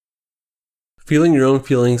Feeling your own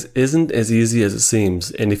feelings isn't as easy as it seems,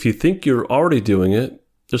 and if you think you're already doing it,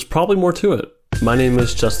 there's probably more to it. My name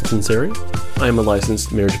is Justin Panseri. I am a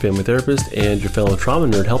licensed marriage and family therapist and your fellow trauma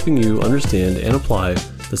nerd, helping you understand and apply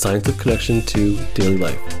the science of connection to daily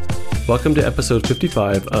life. Welcome to episode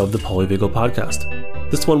 55 of the Polyvagal Podcast.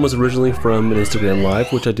 This one was originally from an Instagram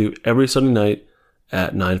Live, which I do every Sunday night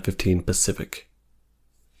at 9:15 Pacific.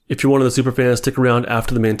 If you're one of the super fans, stick around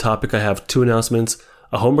after the main topic. I have two announcements,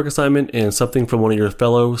 a homework assignment, and something from one of your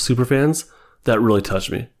fellow superfans that really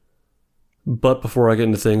touched me. But before I get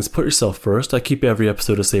into things, put yourself first. I keep every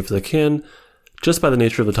episode as safe as I can. Just by the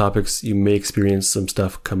nature of the topics, you may experience some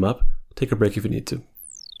stuff come up. Take a break if you need to.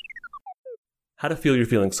 How to feel your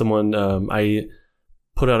feelings. I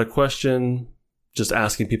put out a question just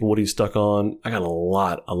asking people, what are you stuck on? I got a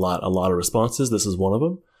lot of responses. This is one of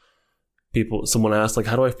them. Someone asked,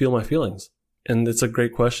 how do I feel my feelings? And it's a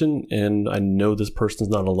great question, and I know this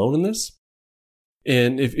person's not alone in this.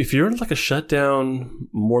 And if you're in a shutdown,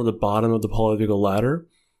 more the bottom of the polyvagal ladder,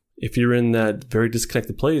 if you're in that very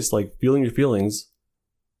disconnected place, feeling your feelings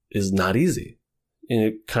is not easy. And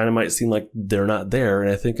it kind of might seem like they're not there.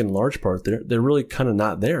 And I think in large part, they're really kind of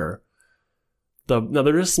not there. Now,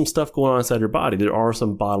 there is some stuff going on inside your body. There are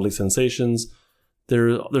some bodily sensations.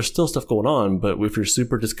 There's still stuff going on, but if you're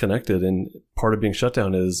super disconnected, and part of being shut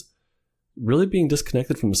down is really being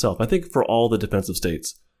disconnected from yourself. I think for all the defensive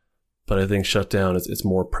states, but I think shutdown it's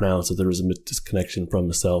more pronounced that there is a disconnection from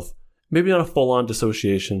the self. Maybe not a full-on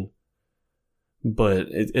dissociation, but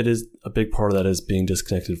it is a big part of that is being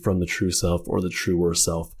disconnected from the true self or the truer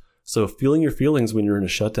self. So feeling your feelings when you're in a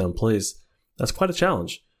shutdown place, that's quite a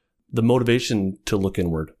challenge. The motivation to look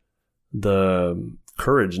inward, the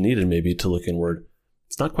courage needed maybe to look inward,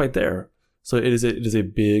 it's not quite there. So it is a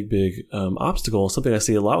big obstacle. Something I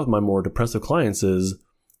see a lot with my more depressive clients is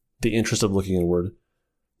the interest of looking inward,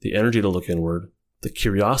 the energy to look inward, the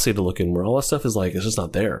curiosity to look inward. All that stuff is it's just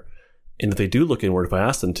not there. And if they do look inward, if I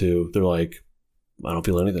ask them to, they're like, I don't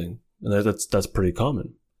feel anything. And that's pretty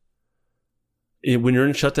common. When you're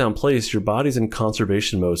in a shutdown place, your body's in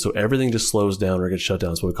conservation mode. So everything just slows down or gets shut down.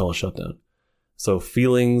 That's what we call a shutdown. So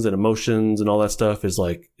feelings and emotions and all that stuff is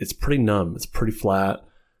it's pretty numb. It's pretty flat.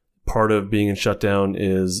 Part of being in shutdown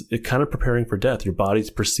is it kind of preparing for death. Your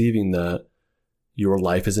body's perceiving that your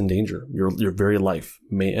life is in danger. Your very life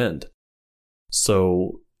may end.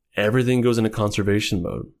 So everything goes into conservation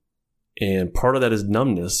mode. And part of that is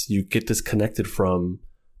numbness. You get disconnected from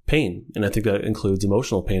pain. And I think that includes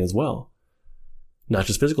emotional pain as well. Not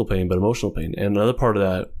just physical pain, but emotional pain. And another part of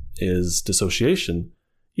that is dissociation.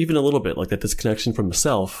 Even a little bit, that disconnection from the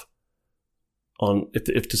self.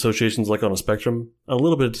 If dissociation is on a spectrum, a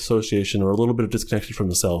little bit of dissociation or a little bit of disconnection from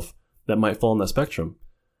the self, that might fall in that spectrum.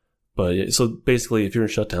 But so basically, if you're in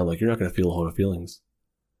shutdown, you're not going to feel a whole lot of feelings.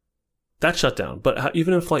 That's shutdown. But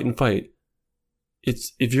even in flight and fight,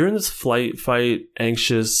 if you're in this flight, fight,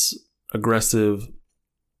 anxious, aggressive,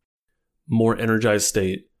 more energized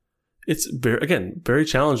state, it's very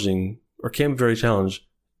challenging, or can be very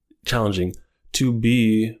challenging to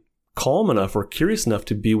be calm enough or curious enough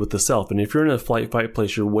to be with the self. And if you're in a flight, fight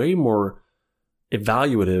place, you're way more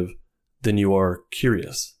evaluative than you are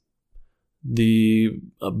curious. The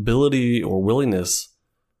ability or willingness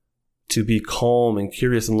to be calm and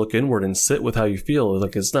curious and look inward and sit with how you feel,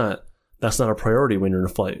 that's not a priority when you're in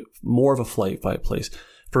a flight, more of a flight, fight place.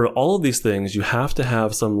 For all of these things, you have to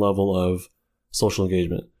have some level of social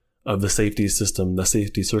engagement, of the safety system, the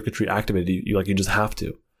safety circuitry activated. You just have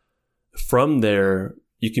to. From there,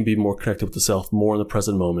 you can be more connected with the self, more in the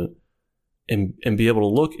present moment, and be able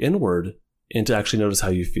to look inward and to actually notice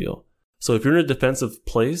how you feel. So if you're in a defensive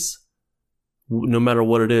place, no matter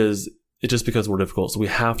what it is, it just becomes more difficult. So we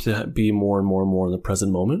have to be more and more in the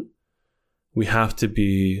present moment. We have to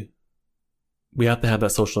have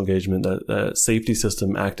that social engagement, that safety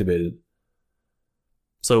system activated.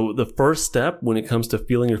 So the first step when it comes to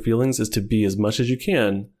feeling your feelings is to be as much as you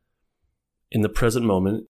can in the present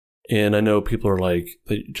moment. And I know people are like,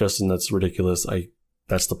 Justin, that's ridiculous.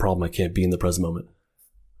 That's the problem. I can't be in the present moment.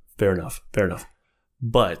 Fair enough.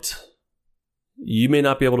 But you may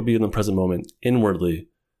not be able to be in the present moment inwardly,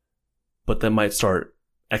 but that might start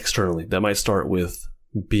externally. That might start with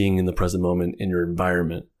being in the present moment in your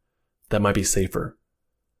environment. That might be safer.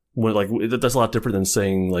 That's a lot different than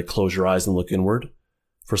saying close your eyes and look inward.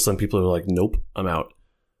 For some people who are nope, I'm out.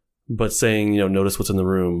 But saying, notice what's in the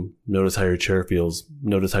room, notice how your chair feels,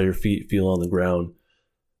 notice how your feet feel on the ground.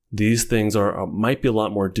 These things might be a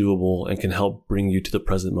lot more doable and can help bring you to the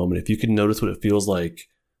present moment. If you can notice what it feels like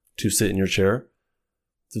to sit in your chair,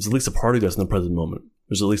 there's at least a part of you that's in the present moment.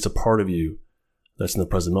 There's at least a part of you that's in the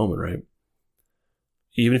present moment, right?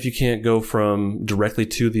 even if you can't go from directly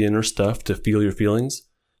to the inner stuff to feel your feelings,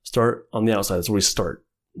 start on the outside. That's where we start.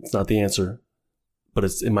 It's not the answer, but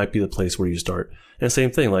it might be the place where you start. And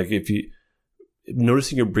same thing, like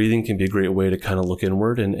noticing your breathing can be a great way to kind of look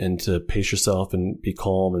inward and to pace yourself and be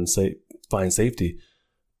calm and find safety.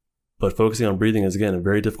 But focusing on breathing is, again, a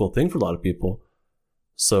very difficult thing for a lot of people.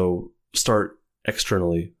 So start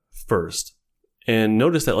externally first and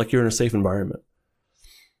notice that like you're in a safe environment.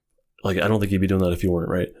 Like, I don't think you'd be doing that if you weren't,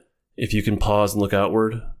 right? If you can pause and look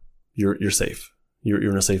outward, you're safe. You're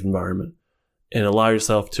in a safe environment. And allow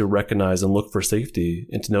yourself to recognize and look for safety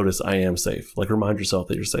and to notice I am safe. Like, remind yourself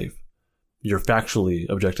that you're safe. You're factually,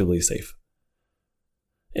 objectively safe.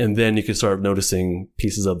 And then you can start noticing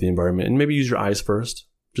pieces of the environment and maybe use your eyes first,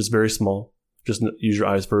 just very small. Just use your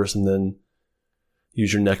eyes first and then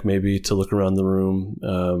use your neck maybe to look around the room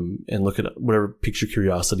and look at whatever piques your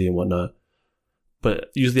curiosity and whatnot.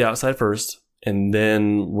 But use the outside first, and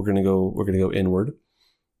then we're gonna go inward.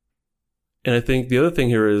 And I think the other thing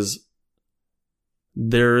here is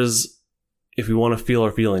if we want to feel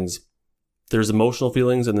our feelings, there's emotional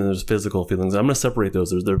feelings and then there's physical feelings. I'm going to separate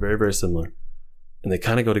those. They're very, very similar, and they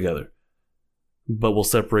kind of go together. But we'll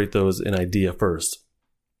separate those in idea first.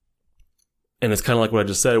 And it's kind of like what I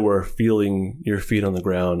just said, where feeling your feet on the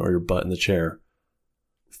ground or your butt in the chair.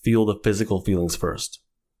 Feel the physical feelings first.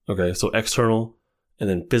 Okay, so external and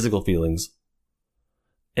then physical feelings.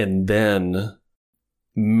 And then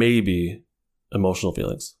maybe emotional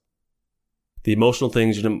feelings. The emotional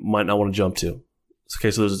things you might not want to jump to.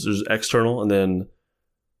 Okay, so there's external, and then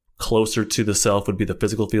closer to the self would be the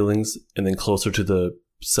physical feelings, and then closer to the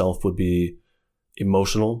self would be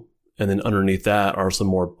emotional. And then underneath that are some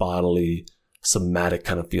more bodily, somatic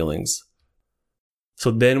kind of feelings.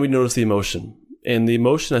 So then we notice the emotion. And the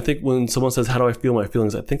emotion, I think when someone says, how do I feel my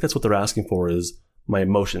feelings? I think that's what they're asking for is my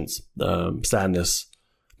emotions, sadness,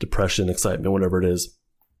 depression, excitement, whatever it is,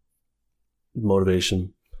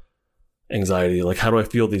 motivation, anxiety. Like, how do I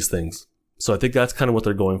feel these things? So I think that's kind of what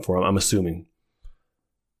they're going for, I'm assuming.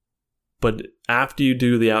 But after you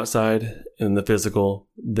do the outside and the physical,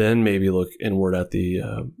 then maybe look inward at the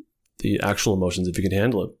actual emotions if you can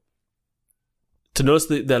handle it. To notice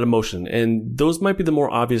that emotion, and those might be the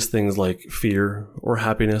more obvious things like fear or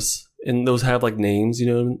happiness, and those have like names,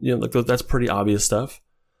 like that's pretty obvious stuff.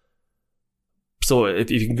 So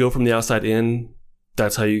if you can go from the outside in,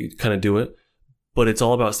 that's how you kind of do it. But it's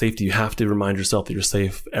all about safety. You have to remind yourself that you're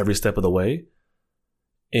safe every step of the way.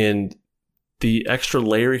 And the extra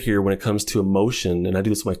layer here when it comes to emotion, and I do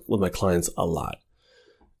this with my clients a lot,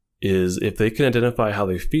 is if they can identify how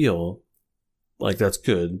they feel, like that's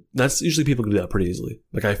good. That's usually people can do that pretty easily.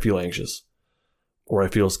 Like, I feel anxious, or I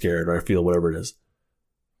feel scared, or I feel whatever it is.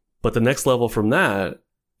 But the next level from that,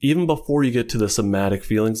 even before you get to the somatic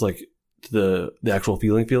feelings, like the actual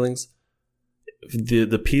feelings,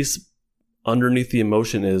 the piece underneath the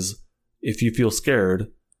emotion is, if you feel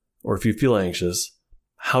scared or if you feel anxious,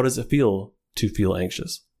 how does it feel to feel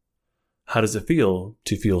anxious? How does it feel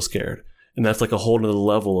to feel scared? And that's like a whole nother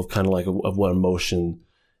level of kind of like of what emotion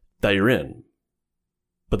that you're in.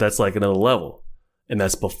 But that's like another level. And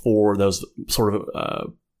that's before those sort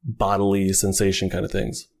of bodily sensation kind of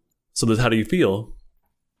things. So there's how do you feel,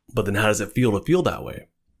 but then how does it feel to feel that way?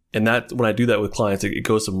 And that, when I do that with clients, it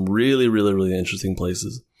goes some really, really, really interesting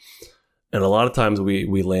places. And a lot of times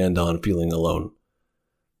we land on feeling alone.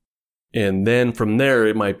 And then from there,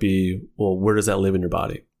 it might be, well, where does that live in your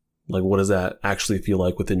body? Like, what does that actually feel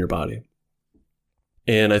like within your body?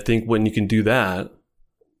 And I think when you can do that,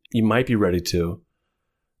 you might be ready to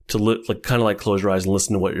kind of like close your eyes and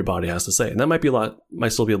listen to what your body has to say. And that might be a lot,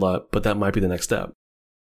 might still be a lot, but that might be the next step.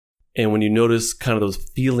 And when you notice kind of those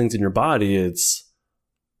feelings in your body, it's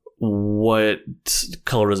what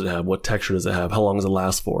color does it have? What texture does it have? How long does it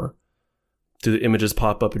last for? Do the images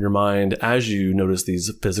pop up in your mind as you notice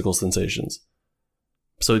these physical sensations?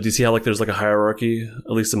 So do you see how like there's like a hierarchy,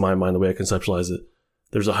 at least in my mind, the way I conceptualize it?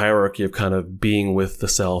 There's a hierarchy of kind of being with the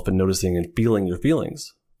self and noticing and feeling your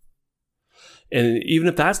feelings. And even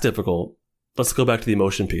if that's difficult, let's go back to the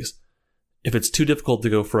emotion piece. If it's too difficult to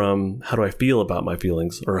go from how do I feel about my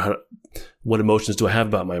feelings, or what emotions do I have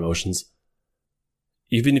about my emotions,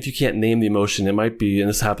 even if you can't name the emotion, it might be, and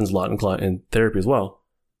this happens a lot in therapy as well,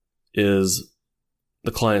 is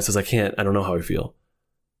the client says, I don't know how I feel.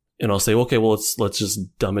 And I'll say, okay, well, let's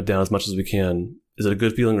just dumb it down as much as we can. Is it a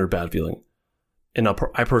good feeling or a bad feeling? And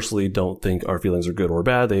I personally don't think our feelings are good or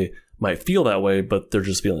bad. They might feel that way, but they're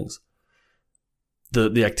just feelings.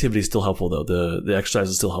 The activity is still helpful though. The exercise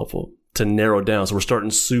is still helpful to narrow down. So we're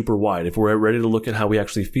starting super wide. If we're ready to look at how we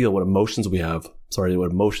actually feel, what emotions we have, what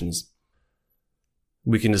emotions,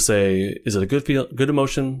 We can just say, is it a good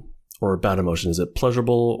emotion or a bad emotion? Is it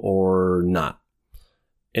pleasurable or not?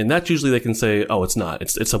 And that's usually they can say, oh, it's not.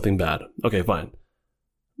 It's something bad. Okay, fine.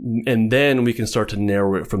 And then we can start to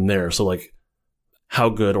narrow it from there. So like, how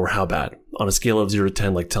good or how bad? On a scale of 0 to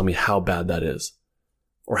 10, like tell me how bad that is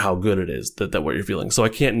or how good it is that what you're feeling. So I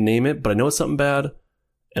can't name it, but I know it's something bad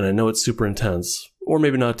and I know it's super intense or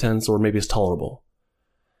maybe not intense or maybe it's tolerable.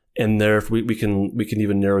 And there we can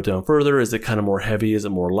even narrow it down further. Is it kind of more heavy? Is it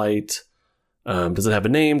more light? Does it have a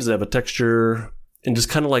name? Does it have a texture? And just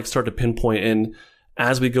kind of like start to pinpoint. And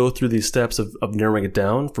as we go through these steps of narrowing it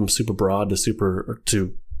down from super broad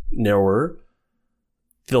to narrower,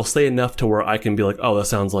 they'll say enough to where I can be like, oh, that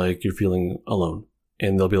sounds like you're feeling alone.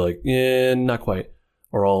 And they'll be like, yeah, not quite.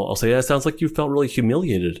 Or I'll say, yeah, it sounds like you felt really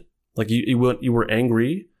humiliated. Like you were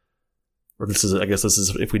angry. Or this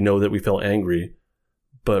is if we know that we felt angry.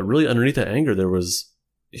 But really underneath that anger, there was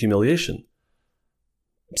humiliation.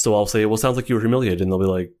 So I'll say, well, it sounds like you were humiliated. And they'll be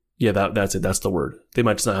like, yeah, that's it. That's the word. They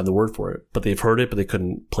might just not have the word for it, but they've heard it, but they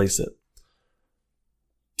couldn't place it.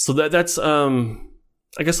 So that's,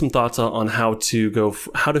 I guess, some thoughts on how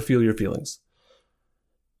to feel your feelings.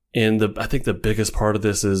 And I think the biggest part of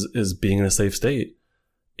this is being in a safe state.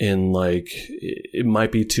 And like, it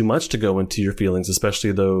might be too much to go into your feelings,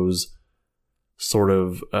 especially those sort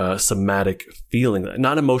of somatic feeling,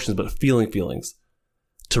 not emotions, but feelings,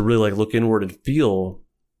 to really like look inward and feel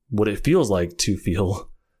what it feels like to feel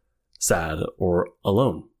sad or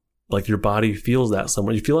alone. Like your body feels that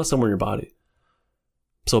somewhere. You feel that somewhere in your body.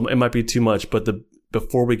 So it might be too much, but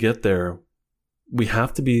before we get there, we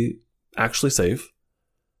have to be actually safe.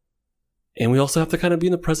 And we also have to kind of be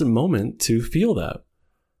in the present moment to feel that.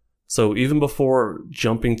 So even before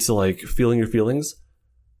jumping to like feeling your feelings,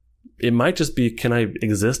 it might just be, can I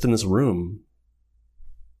exist in this room?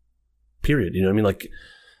 Period. You know what I mean? Like,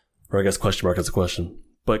 or I guess question mark is a question.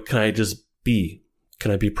 But can I just be?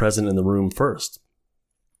 Can I be present in the room first?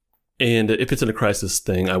 And if it's in a crisis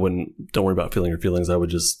thing, don't worry about feeling your feelings. I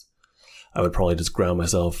would probably just ground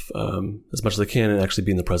myself as much as I can and actually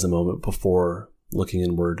be in the present moment before looking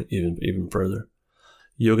inward even further.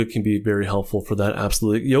 Yoga can be very helpful for that.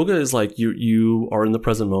 Absolutely. Yoga is like you are in the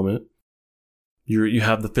present moment. You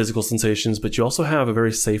have the physical sensations, but you also have a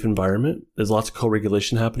very safe environment. There's lots of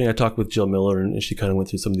co-regulation happening. I talked with Jill Miller and she kind of went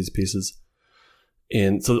through some of these pieces.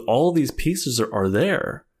 And so all of these pieces are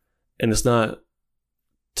there. And it's not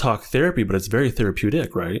talk therapy, but it's very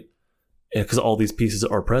therapeutic, right? And because all these pieces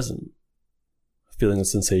are present. Feeling the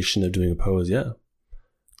sensation of doing a pose, yeah.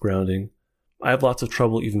 Grounding. I have lots of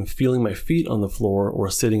trouble even feeling my feet on the floor or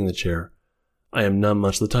sitting in the chair. I am numb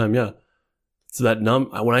much of the time, yeah. So that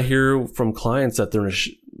when I hear from clients that they're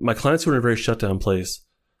my clients who are in a very shut down place,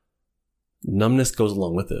 numbness goes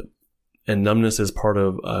along with it. And numbness is part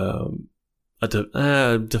of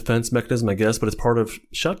a defense mechanism, I guess, but it's part of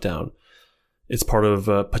shutdown. It's part of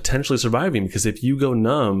potentially surviving, because if you go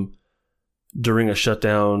numb during a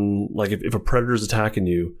shutdown, like if a predator is attacking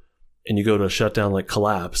you and you go to a shutdown like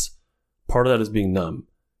collapse, part of that is being numb.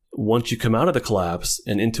 Once you come out of the collapse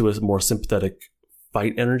and into a more sympathetic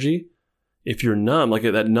fight energy, if you're numb, like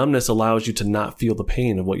that numbness allows you to not feel the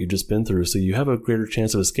pain of what you've just been through. So you have a greater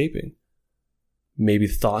chance of escaping. Maybe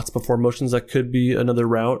thoughts before emotions, that could be another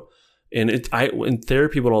route. And in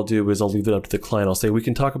therapy, what I'll do is I'll leave it up to the client. I'll say, we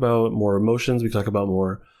can talk about more emotions. We can talk about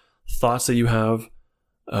more thoughts that you have,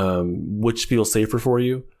 which feels safer for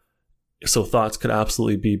you. So thoughts could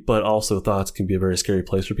absolutely be, but also thoughts can be a very scary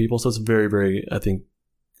place for people. So it's very, very, I think,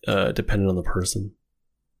 dependent on the person.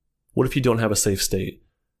 What if you don't have a safe state?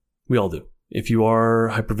 We all do. If you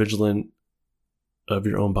are hypervigilant of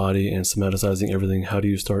your own body and somaticizing everything, how do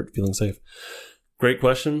you start feeling safe? Great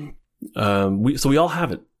question. We all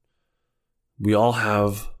have it. We all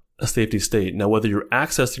have a safety state. Now, whether you're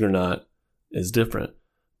accessing or not is different,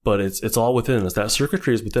 but it's all within us. That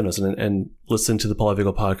circuitry is within us. And listen to the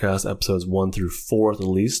Polyvagal podcast, episodes 1 through 4 at the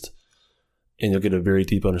least, and you'll get a very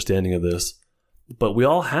deep understanding of this. But we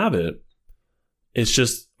all have it. It's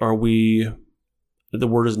just, the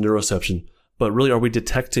word is neuroception, but really, are we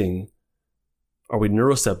detecting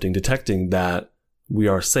that we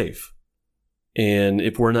are safe? And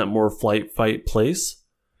if we're in that more flight, fight place,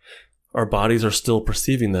 our bodies are still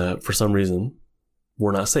perceiving that for some reason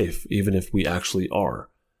we're not safe, even if we actually are.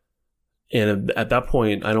 And at that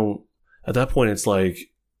point, it's like,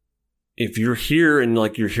 if you're here and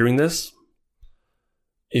like you're hearing this,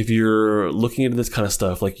 if you're looking into this kind of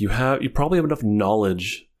stuff, like you probably have enough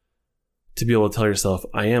knowledge to be able to tell yourself,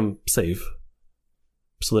 I am safe.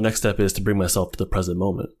 So the next step is to bring myself to the present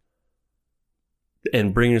moment.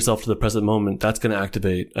 And bringing yourself to the present moment, that's going to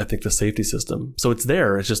activate, I think, the safety system. So it's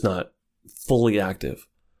there. It's just not fully active.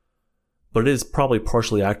 But it is probably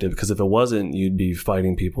partially active, because if it wasn't, you'd be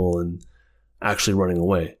fighting people and actually running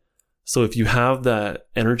away. So if you have that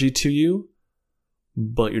energy to you,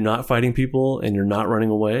 but you're not fighting people and you're not running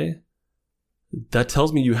away, that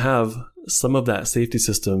tells me you have some of that safety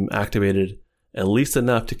system activated, at least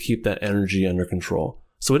enough to keep that energy under control.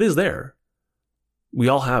 So it is there. We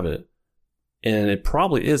all have it. And it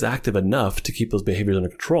probably is active enough to keep those behaviors under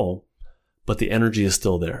control, but the energy is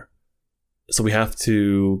still there. So we have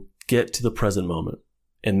to get to the present moment,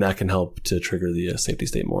 and that can help to trigger the safety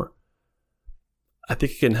state more. I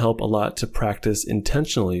think it can help a lot to practice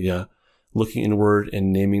intentionally, looking inward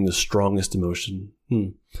and naming the strongest emotion.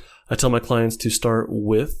 I tell my clients to start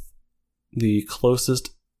with the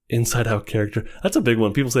closest inside-out character. That's a big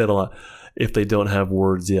one. People say that a lot if they don't have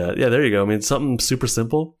words yet. Yeah, there you go. I mean, something super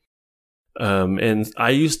simple. And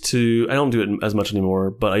I don't do it as much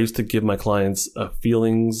anymore, but I used to give my clients a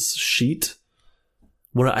feelings sheet.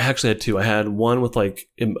 I actually had two. I had one with like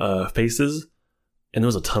faces, and there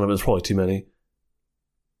was a ton of it. It was probably too many.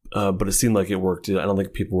 But it seemed like it worked. I don't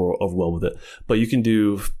think people were overwhelmed with it. But you can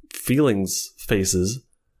do feelings faces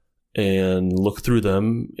and look through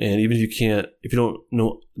them. And even if you don't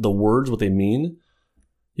know the words, what they mean,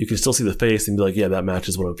 you can still see the face and be like, yeah, that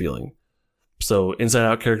matches what I'm feeling. So inside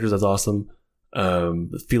out characters, that's awesome.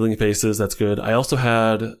 Feeling faces, that's good. I also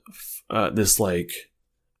had this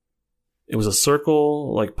it was a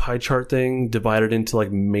circle, like pie chart thing divided into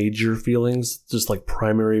like major feelings, just like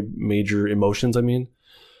primary major emotions, I mean.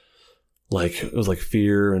 Like it was like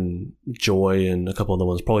fear and joy and a couple other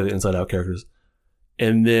ones, probably the inside out characters.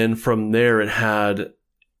 And then from there it had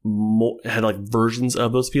like versions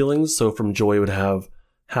of those feelings. So from joy it would have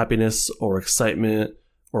happiness or excitement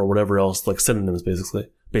or whatever else, like synonyms basically.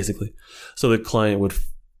 So the client would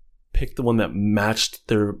pick the one that matched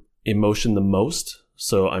their emotion the most.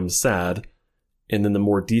 So I'm sad. And then the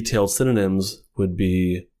more detailed synonyms would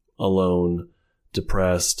be alone,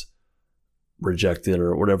 depressed, rejected,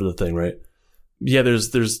 or whatever the thing, right? Yeah,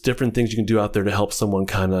 there's different things you can do out there to help someone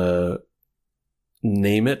kind of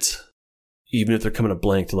name it, even if they're coming up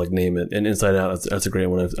blank, to like name it. And inside out, that's a great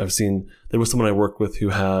one. I've seen, there was someone I worked with who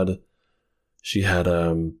she had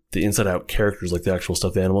the inside out characters, like the actual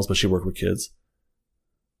stuffed animals, but she worked with kids.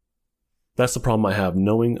 That's the problem I have,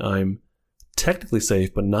 knowing I'm technically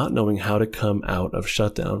safe, but not knowing how to come out of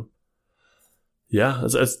shutdown. Yeah,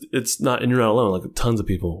 it's not, and you're not alone. Like tons of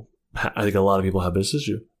people, I think a lot of people have this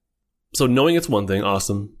issue. So knowing it's one thing,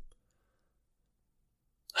 awesome.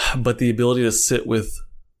 But the ability to sit with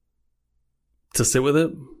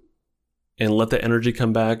it and let the energy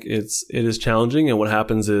come back, it is challenging. And what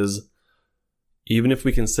happens is, even if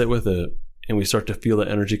we can sit with it and we start to feel the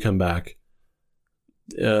energy come back,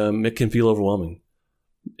 it can feel overwhelming,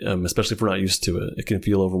 especially if we're not used to it. It can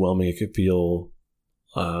feel overwhelming. It can feel,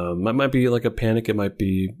 it might be like a panic. It might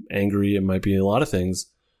be angry. It might be a lot of things.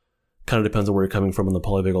 Kind of depends on where you're coming from on the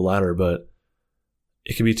polyvagal ladder, but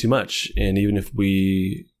it can be too much. And even if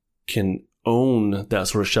we can own that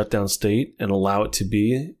sort of shutdown state and allow it to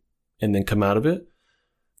be, and then come out of it,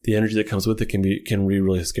 the energy that comes with it can be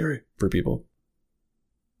really scary for people.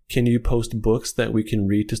 Can you post books that we can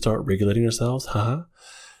read to start regulating ourselves?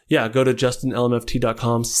 Yeah, go to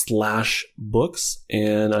justinlmft.com/books,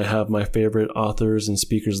 and I have my favorite authors and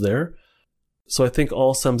speakers there. So I think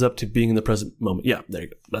all sums up to being in the present moment. Yeah, there you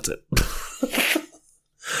go. That's it.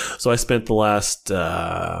 So I spent the last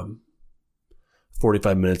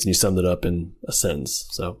 45 minutes, and you summed it up in a sentence.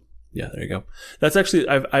 So yeah, there you go. That's actually,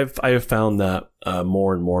 I have found that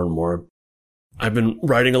more and more and more. I've been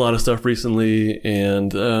writing a lot of stuff recently,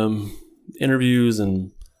 and interviews,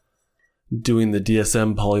 and doing the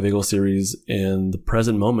DSM polyvagal series, and the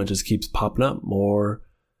present moment just keeps popping up more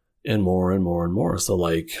and more and more and more. So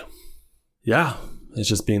like, yeah, it's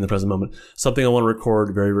just being in the present moment. Something I want to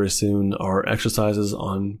record very, very soon are exercises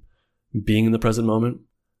on being in the present moment.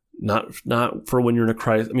 Not for when you're in a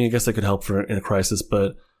crisis. I mean, I guess that could help in a crisis,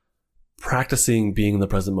 but practicing being in the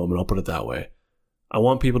present moment. I'll put it that way. I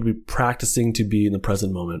want people to be practicing to be in the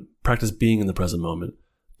present moment. Practice being in the present moment.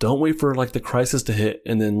 Don't wait for like the crisis to hit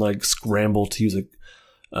and then like scramble to use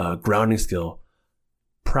a grounding skill.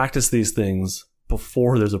 Practice these things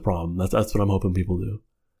before there's a problem. That's what I'm hoping people do.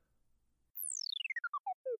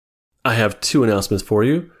 I have 2 announcements for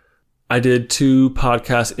you. I did 2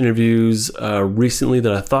 podcast interviews recently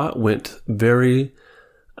that I thought went very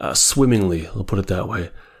swimmingly. I'll put it that way.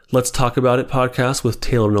 Let's Talk About It podcast with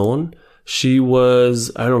Taylor Nolan. She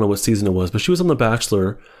was, I don't know what season it was, but she was on The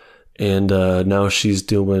Bachelor, and now she's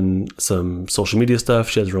doing some social media stuff.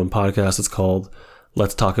 She has her own podcast. It's called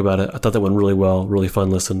Let's Talk About It. I thought that went really well, really fun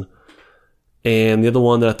listen. And the other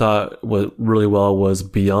one that I thought went really well was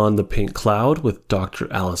Beyond the Pink Cloud with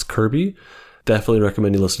Dr. Alice Kirby. Definitely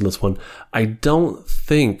recommend you listen to this one. I don't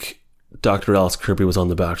think Dr. Alice Kirby was on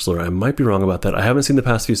The Bachelor. I might be wrong about that. I haven't seen the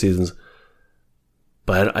past few seasons,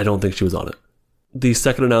 but I don't think she was on it. The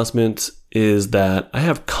second announcement is that I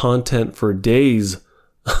have content for days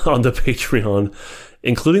on the Patreon,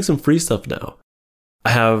 including some free stuff now. I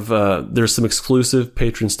have, there's some exclusive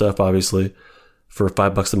patron stuff, obviously, for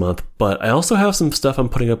 $5 a month, but I also have some stuff I'm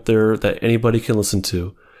putting up there that anybody can listen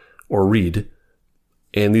to or read.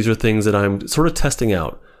 And these are things that I'm sort of testing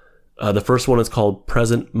out. The first one is called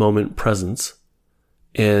Present Moment Presence.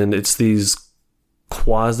 And it's these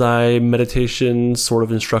quasi-meditation sort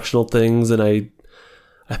of instructional things. And I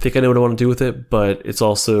think I know what I want to do with it, but it's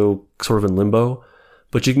also sort of in limbo.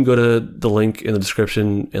 But you can go to the link in the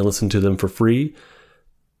description and listen to them for free.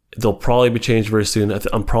 They'll probably be changed very soon.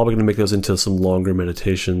 I'm probably going to make those into some longer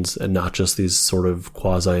meditations and not just these sort of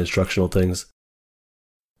quasi-instructional things.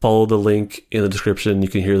 Follow the link in the description. You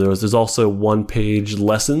can hear those. There's also one-page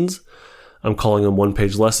lessons. I'm calling them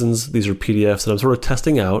one-page lessons. These are PDFs that I'm sort of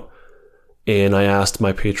testing out. And I asked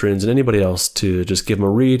my patrons and anybody else to just give them a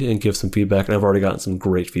read and give some feedback. And I've already gotten some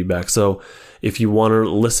great feedback. So if you want to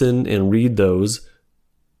listen and read those,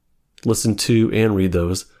 listen to and read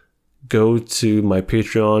those, go to my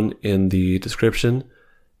Patreon in the description,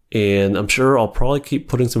 and I'm sure I'll probably keep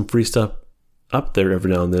putting some free stuff up there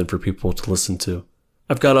every now and then for people to listen to.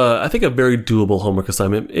 I've got I think a very doable homework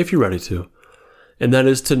assignment if you're ready to, and that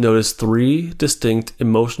is to notice 3 distinct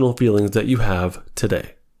emotional feelings that you have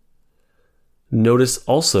today. Notice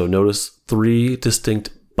 3 distinct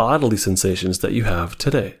bodily sensations that you have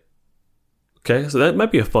today. Okay, so that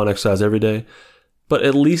might be a fun exercise every day. But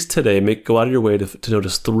at least today, go out of your way to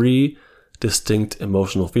notice 3 distinct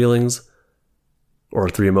emotional feelings, or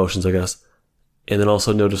 3 emotions, I guess, and then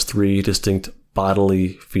also notice 3 distinct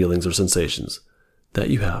bodily feelings or sensations that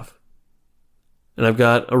you have. And I've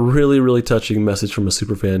got a really, really touching message from a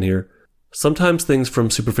superfan here. Sometimes things from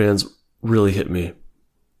superfans really hit me.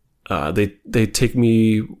 They take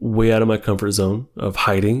me way out of my comfort zone of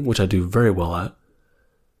hiding, which I do very well at,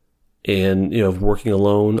 and of working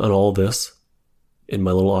alone on all this. In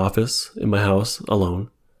my little office, in my house,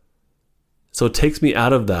 alone. So it takes me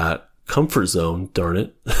out of that comfort zone, darn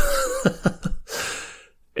it.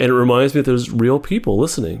 And it reminds me that there's real people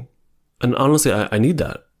listening. And honestly, I need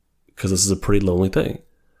that because this is a pretty lonely thing.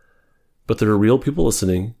 But there are real people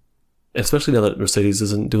listening, especially now that Mercedes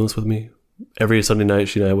isn't doing this with me. Every Sunday night,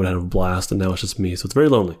 she and I would have a blast, and now it's just me. So it's very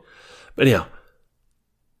lonely. But anyhow,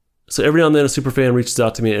 so every now and then a superfan reaches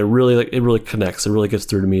out to me, and it really connects. It really gets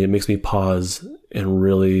through to me. It makes me pause and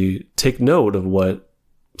really take note of what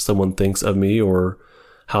someone thinks of me or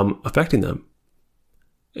how I'm affecting them.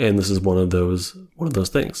 And this is one of those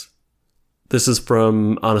things. This is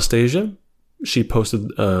from Anastasia. She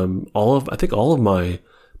posted all of my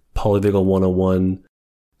Polyvagal 101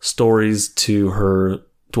 stories to her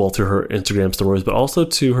Instagram stories, but also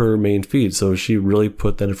to her main feed. So she really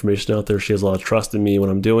put that information out there. She has a lot of trust in me, what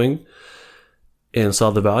I'm doing, and saw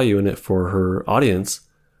the value in it for her audience.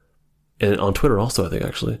 And on Twitter also, I think,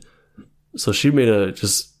 actually. So she made a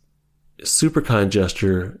just super kind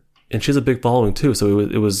gesture, and she has a big following too. So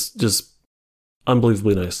it was just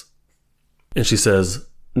unbelievably nice. And she says,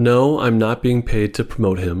 "No, I'm not being paid to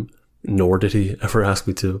promote him, nor did he ever ask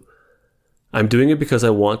me to. I'm doing it because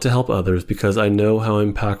I want to help others, because I know how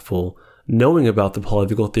impactful knowing about the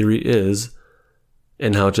polyvagal theory is,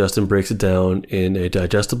 and how Justin breaks it down in a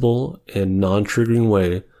digestible and non-triggering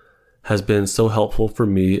way has been so helpful for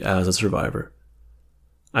me as a survivor.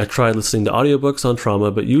 I tried listening to audiobooks on trauma,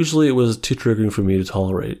 but usually it was too triggering for me to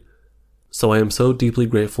tolerate. So I am so deeply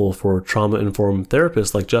grateful for trauma-informed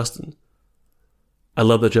therapists like Justin. I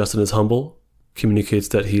love that Justin is humble, communicates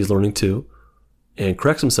that he's learning too, and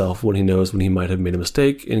corrects himself when he knows when he might have made a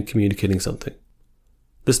mistake in communicating something.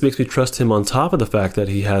 This makes me trust him on top of the fact that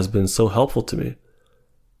he has been so helpful to me.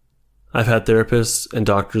 I've had therapists and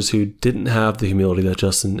doctors who didn't have the humility that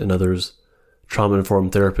Justin and others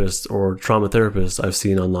trauma-informed therapists or trauma therapists I've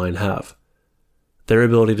seen online have. Their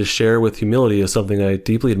ability to share with humility is something I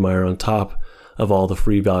deeply admire on top of all the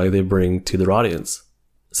free value they bring to their audience.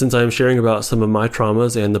 Since I am sharing about some of my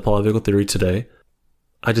traumas and the polyvagal theory today,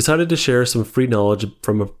 I decided to share some free knowledge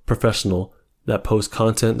from a professional that posts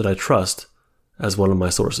content that I trust as one of my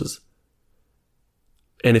sources.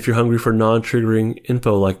 And if you're hungry for non-triggering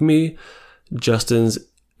info like me, Justin's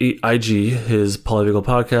IG, his Polyvagal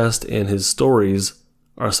podcast, and his stories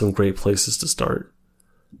are some great places to start.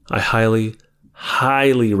 I highly,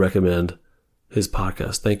 highly recommend his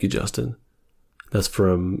podcast. Thank you, Justin. That's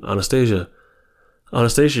from Anastasia.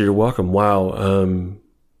 Anastasia, you're welcome. Wow.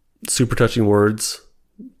 Super touching words.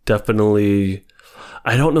 Definitely.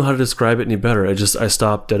 I don't know how to describe it any better. I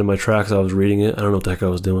stopped dead in my tracks. I was reading it. I don't know what the heck I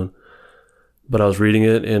was doing, but I was reading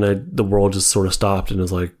it and the world just sort of stopped and it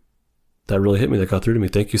was like, that really hit me. That got through to me.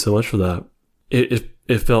 Thank you so much for that.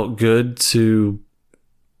 It felt good to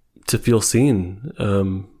feel seen.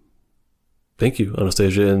 Thank you,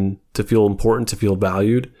 Anastasia, and to feel important, to feel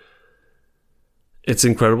valued. It's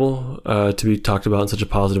incredible to be talked about in such a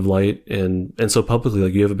positive light and so publicly.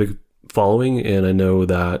 Like, you have a big following, and I know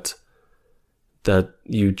that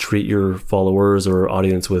you treat your followers or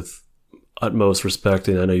audience with utmost respect,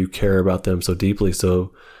 and I know you care about them so deeply.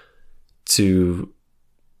 So to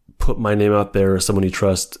put my name out there as someone you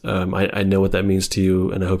trust, I know what that means to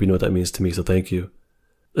you, and I hope you know what that means to me. So thank you.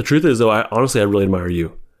 The truth is, though, I really admire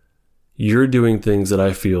you. You're doing things that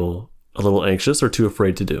I feel a little anxious or too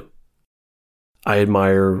afraid to do. I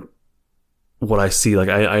admire what I see. Like,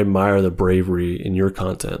 I admire the bravery in your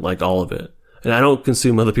content, like all of it. And I don't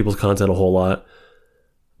consume other people's content a whole lot,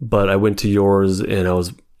 but I went to yours and I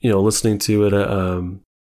was, listening to it.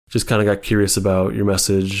 Just kind of got curious about your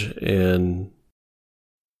message, and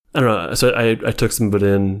I don't know. So I took some of it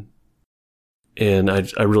in, and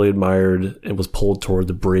I really admired and was pulled toward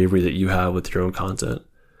the bravery that you have with your own content.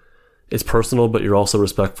 It's personal, but you're also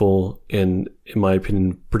respectful and, in my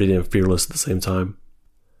opinion, pretty damn fearless at the same time.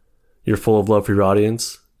 You're full of love for your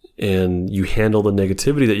audience, and you handle the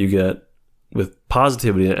negativity that you get with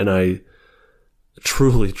positivity, and I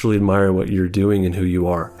truly, truly admire what you're doing and who you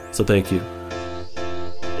are. So thank you.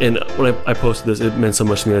 And when I posted this, it meant so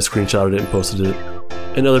much to me. I screenshotted it and posted it,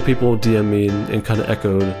 and other people DM'd me and kind of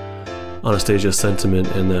echoed Anastasia's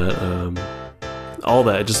sentiment, and that all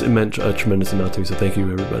that, it meant a tremendous amount to me. So thank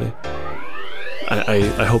you, everybody.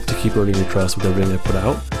 I hope to keep earning your trust with everything I put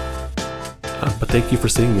out. But thank you for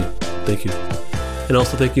seeing me. Thank you. And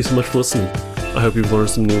also thank you so much for listening. I hope you've learned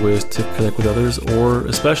some new ways to connect with others, or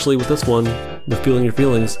especially with this one, with feeling your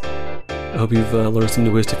feelings. I hope you've learned some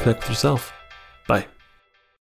new ways to connect with yourself. Bye.